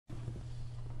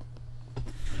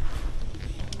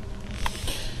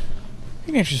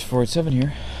Anxious 487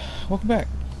 here. Welcome back.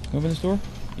 Open this door?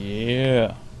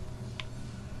 Yeah.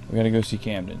 We gotta go see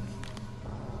Camden.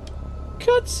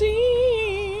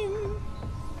 Cutscene!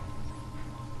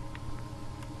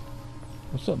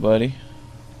 What's up, buddy?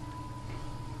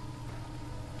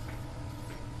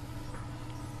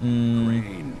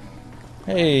 Rain.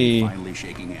 Hey. Finally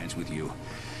shaking hands with you.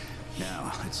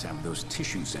 Now, let's have those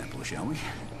tissue samples, shall we?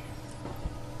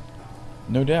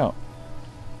 No doubt.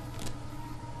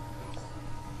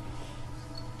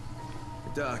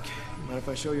 Doc, mind if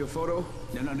I show you a photo?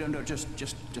 No, just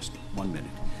 1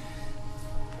 minute.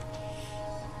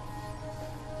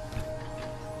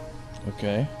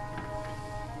 Okay.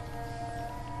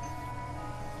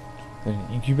 Then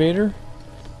an incubator.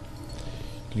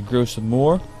 Can you grow some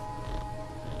more?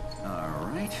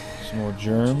 Alright. Some more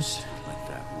germs. Just let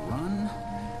that run.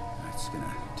 That's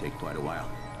gonna take quite a while.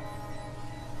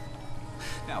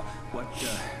 Now,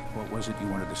 what was it you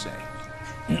wanted to say?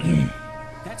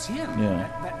 That's him. Yeah.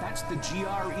 That's the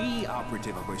GRE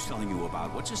operative I was telling you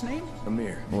about. What's his name?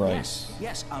 Amir. Rais.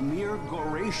 Yes, Amir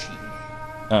Qureshi.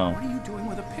 Oh. What are you doing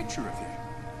with a picture of him?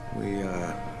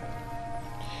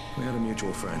 We had a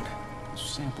mutual friend. The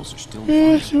samples are still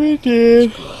Yes, fine. we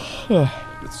did.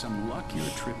 With some luck, your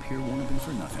trip here won't have been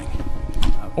for nothing.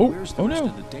 Where's the rest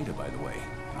of the data, by the way?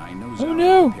 I know Zara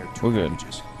prepared two We're good.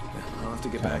 packages. I'll have to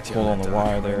get back to you. Pull on the Doc.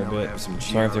 wire there Right a now I bit. have some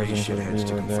Sorry if there's GRE any sort of shitheads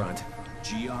to reverb there. confront.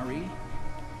 GRE?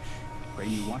 Pray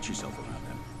you watch yourself around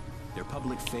them. Their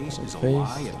public face is a Face,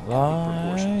 lie of epic lie,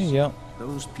 proportions. yep.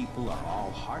 Those people are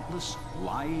all heartless,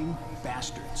 lying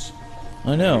bastards.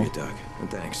 I know. Hey, Doc, and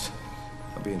thanks.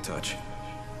 I'll be in touch.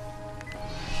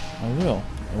 I will.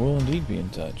 I will indeed be in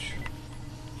touch.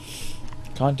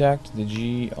 Contact the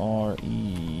GRE.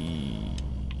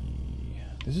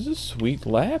 This is a sweet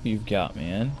lab you've got,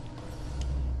 man.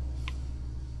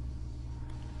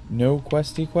 No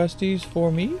questies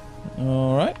for me?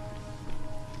 Alright.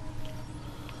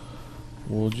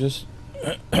 We'll just...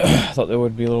 thought there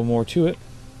would be a little more to it.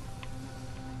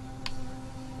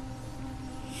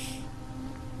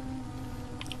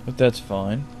 But that's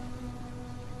fine.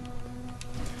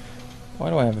 Why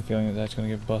do I have a feeling that that's going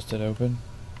to get busted open?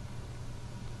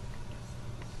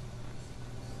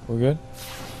 We're good?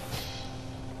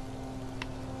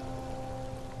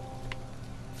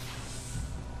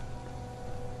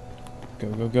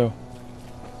 Go.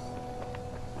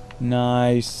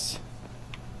 Nice.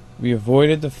 We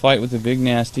avoided the fight with the big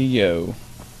nasty yo.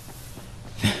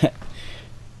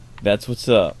 That's what's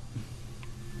up.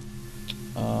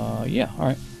 Yeah,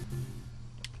 alright.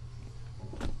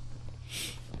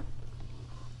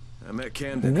 I met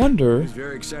Camden. I wonder He's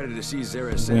very excited to see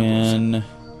Zara's samples. when...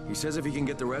 He says if he can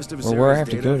get the rest of or where I Zara's have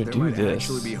to data, go to there do might this.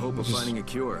 actually be hope of Just finding a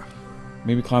cure.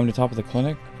 maybe climb to the top of the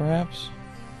clinic, perhaps?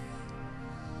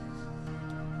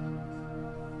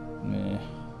 Meh.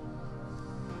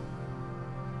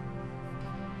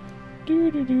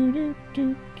 Do.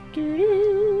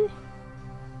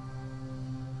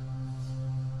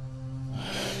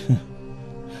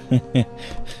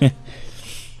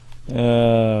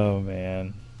 Oh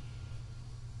man.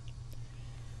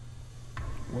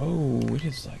 Whoa, it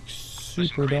is like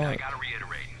super Listen, Rain, I dark. gotta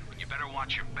reiterate. You better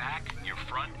watch your back, your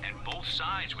front, and both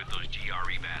sides with those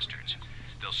GRE bastards.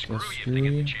 They'll screw you if they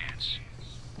get the chance.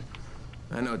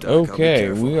 I know, Doc. I'll be Okay,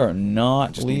 careful. we are I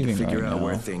not just need leaving to figure right out now.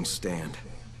 where things stand.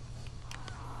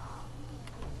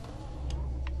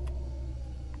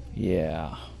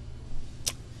 Yeah.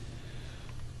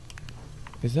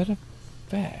 Is that a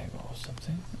bag or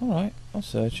something? Alright, I'll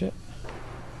search it.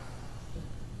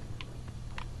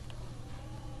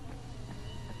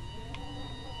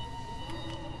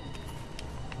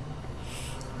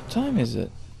 What time is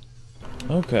it?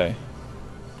 Okay.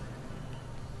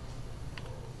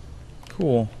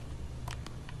 Cool.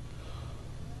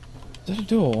 Is that a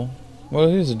door? Well,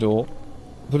 it is a door,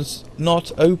 but it's not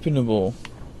openable.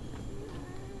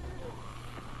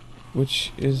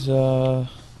 Which is,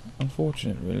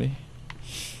 unfortunate, really.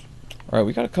 Alright,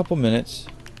 we got a couple minutes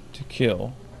to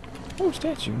kill. Oh,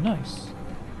 statue, nice.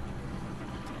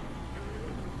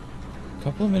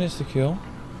 Couple of minutes to kill.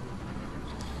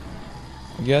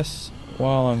 I guess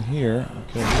while I'm here, I'll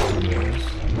kill these guys.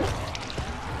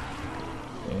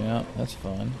 Yeah, that's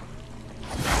fun.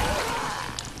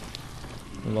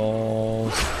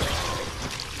 Lols.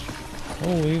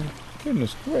 Holy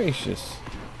goodness gracious.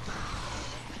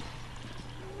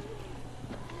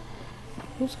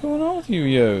 What's going on with you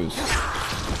yos?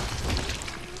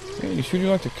 Hey, you sure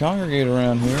do like to congregate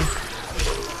around here.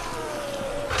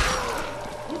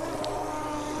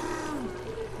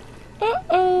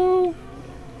 Uh-oh!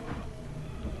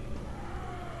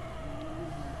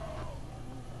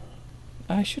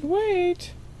 I should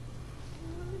wait.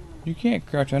 You can't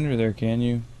crouch under there, can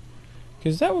you?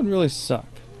 Because that would really suck.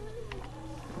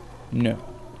 No.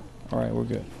 Alright, we're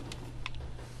good.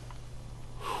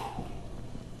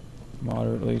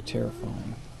 Moderately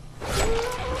terrifying.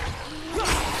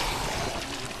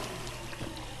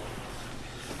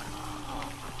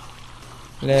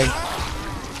 Legs.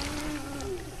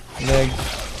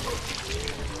 Legs.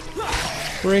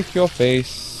 Break your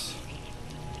face.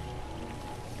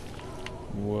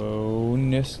 Whoa,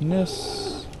 ness.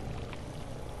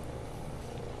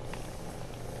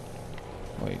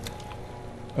 Wait.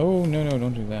 Oh, no,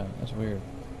 don't do that. That's weird.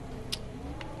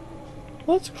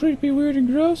 That's creepy, weird, and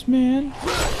gross, man.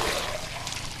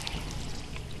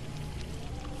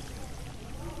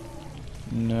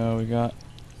 No, we got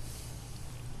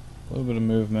a little bit of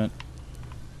movement.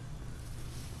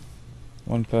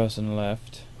 One person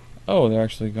left. Oh, they're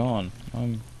actually gone.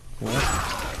 Cool.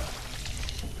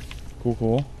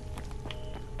 Cool.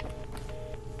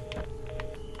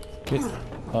 Get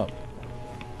up.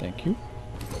 Thank you.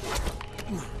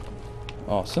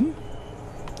 Awesome.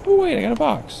 Oh, wait, I got a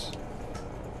box.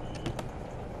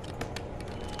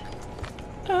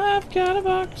 I've got a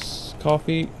box.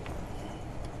 Coffee.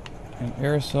 And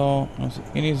aerosol. I don't see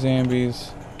any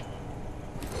zombies.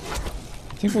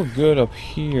 I think we're good up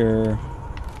here.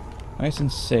 Nice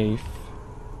and safe.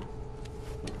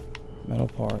 Metal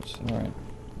parts. Alright.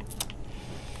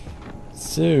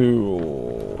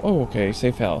 So... Oh, okay.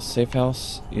 Safe house. Safe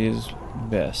house is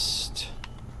best.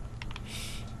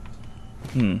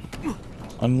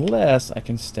 Unless I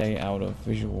can stay out of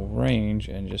visual range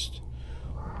and just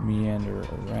meander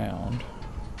around.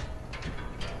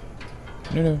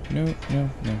 No.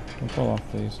 Don't fall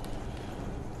off, please.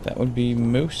 That would be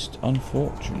most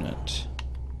unfortunate.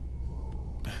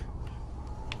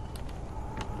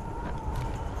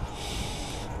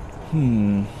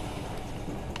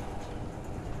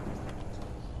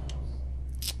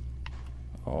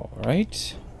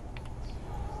 Alright.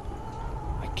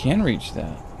 I can reach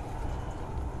that.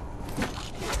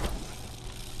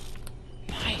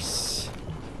 Nice.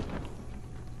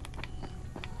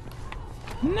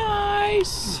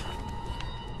 Nice!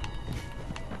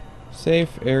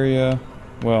 Safe area.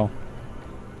 Well,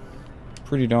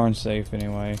 pretty darn safe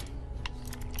anyway.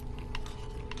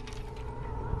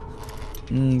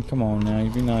 Come on now, you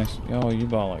be nice. Oh, you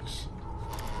bollocks.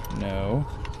 No.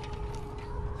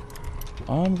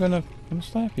 I'm gonna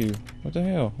slap you. What the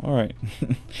hell? Alright.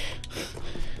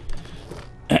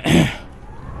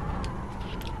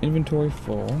 Inventory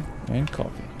full and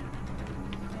coffee.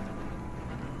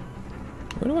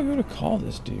 Where do I go to call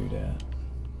this dude at?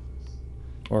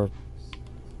 Or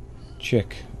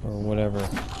chick, or whatever.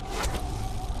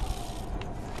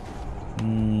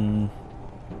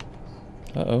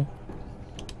 Uh-oh.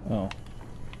 Oh.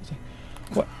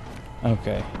 What?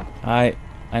 Okay. I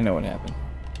know what happened.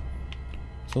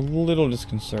 It's a little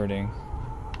disconcerting,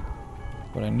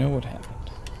 but I know what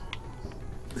happened.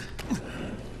 Well,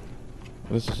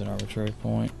 this is an arbitrary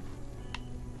point.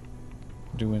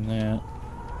 Doing that.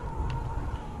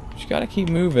 But you gotta keep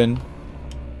moving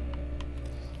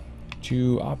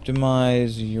to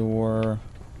optimize your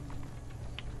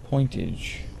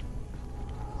pointage.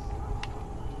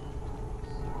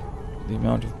 The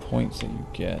amount of points that you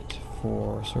get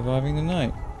for surviving the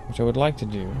night, which I would like to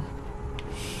do.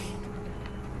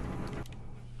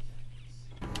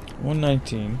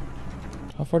 119.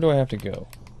 How far do I have to go?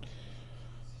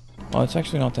 Oh, it's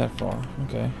actually not that far.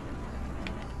 Okay.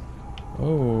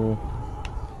 Oh.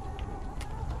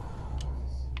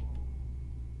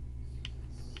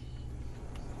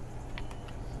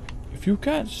 If you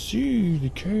can't see the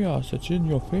chaos that's in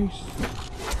your face,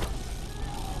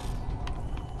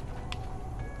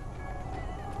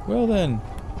 well then.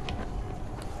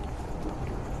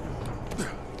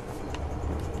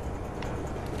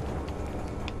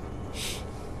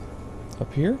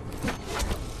 Up here?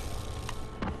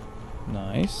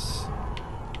 Nice.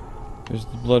 There's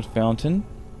the blood fountain.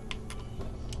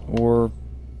 Or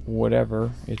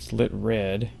whatever. It's lit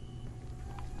red.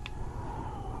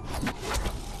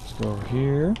 Let's go over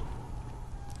here.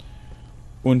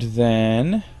 And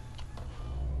then...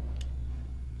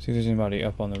 see if there's anybody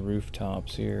up on the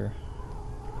rooftops here.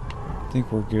 I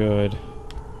think we're good.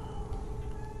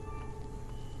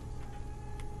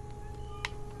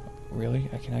 Really?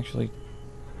 I can actually...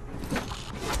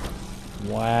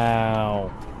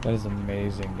 wow. That is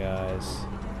amazing, guys.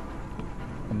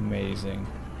 Amazing.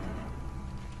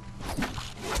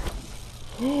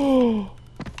 Oh,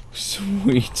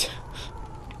 sweet.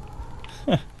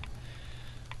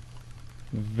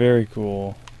 Very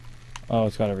cool. Oh,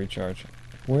 it's got to recharge.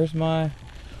 Where's my...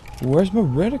 Where's my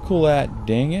reticle at?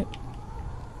 Dang it.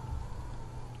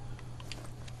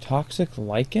 Toxic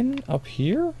lichen up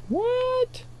here?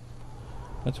 What?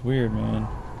 That's weird, man.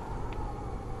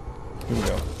 Here we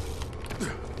go.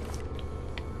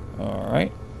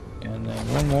 Alright. And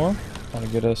then one more. That'll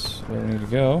get us where we need to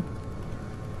go.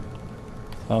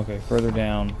 Okay, further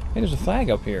down. Hey, there's a flag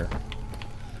up here.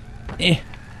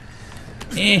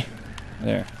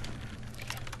 There.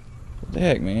 What the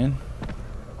heck, man?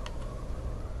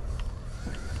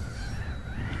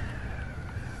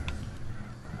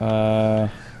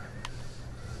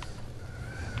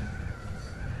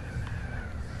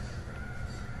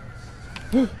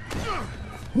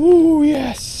 Ooh,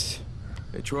 yes!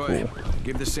 Hey, Troy,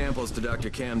 give the samples to Dr.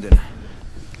 Camden.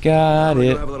 Got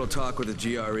We'll it. have a little talk with the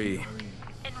GRE.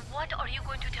 And what are you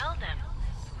going to tell them?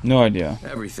 No idea.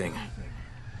 Everything.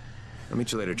 I'll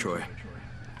meet you later, Troy.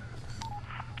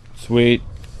 Sweet.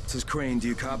 This is Crane. Do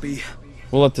you copy?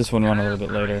 We'll let this one run a little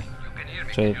bit later.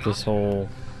 So that this whole...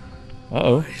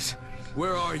 Uh-oh.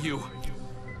 Where are you?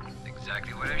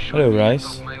 Exactly what I showed Hello, you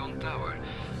Rais. of my own tower.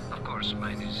 Of course,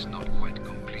 mine is not quite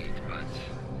complete, but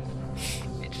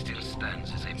it still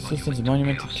stands as a Systems a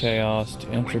monument to chaos, to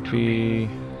entropy.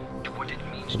 to what it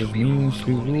means What to it be means to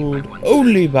be ruled ruled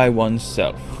only by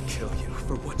oneself. I'll kill you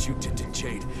for what you did to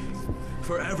Jade.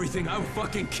 For everything, I'll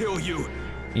fucking kill you.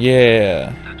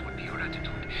 Yeah. That would be your attitude.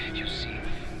 You see,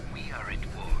 we are at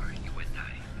war, you and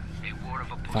I. A war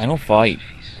of opposing Final fight.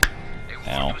 philosophies. A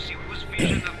Ow. war to see whose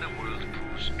vision of the world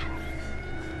proves true.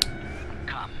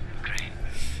 Come, Crane.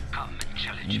 Come and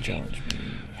challenge me. Challenge me.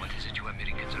 What is it you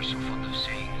Americans are so fond of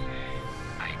saying?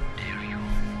 I dare you.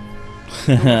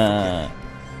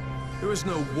 There is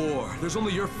no war. There's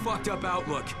only your fucked up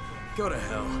outlook. Go to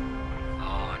hell.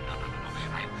 Oh, no.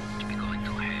 I won't be going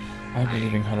to hell. I'm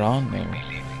leaving Haran Be though.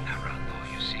 leaving Harando,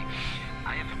 you see.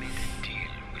 I have made a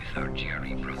deal with our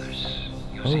GRE brothers.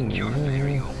 Oh, Using your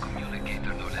very own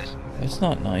communicator, no less. That's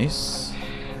not nice.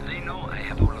 They know I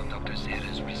have all of Dr.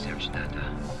 Zera's research data.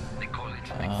 They call it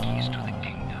the keys to the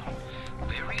kingdom.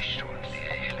 Very shortly,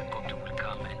 a helicopter will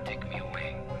come and take me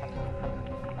away.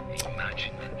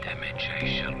 Imagine the damage I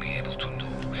shall be able to do.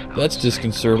 That's outside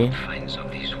disconcerting. the confines of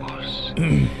these walls.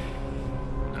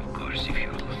 Of course, if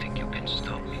you think you can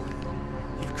stop me,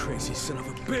 You crazy son of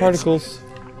a bitch. Particles.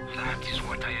 that is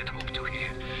what I had hoped to hear.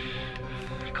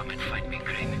 Come and find me,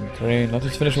 Crane. Great. Let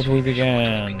us finish what we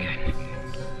began. Again.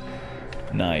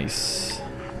 Nice.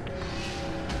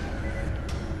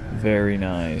 Very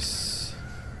nice.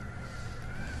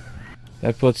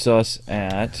 That puts us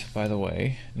at, by the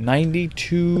way,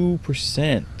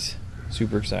 92%.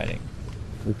 Super exciting.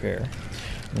 Repair.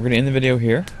 We're going to end the video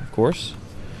here, of course.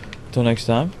 Until next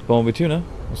time, Bomba Tuna.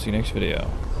 We'll see you next video.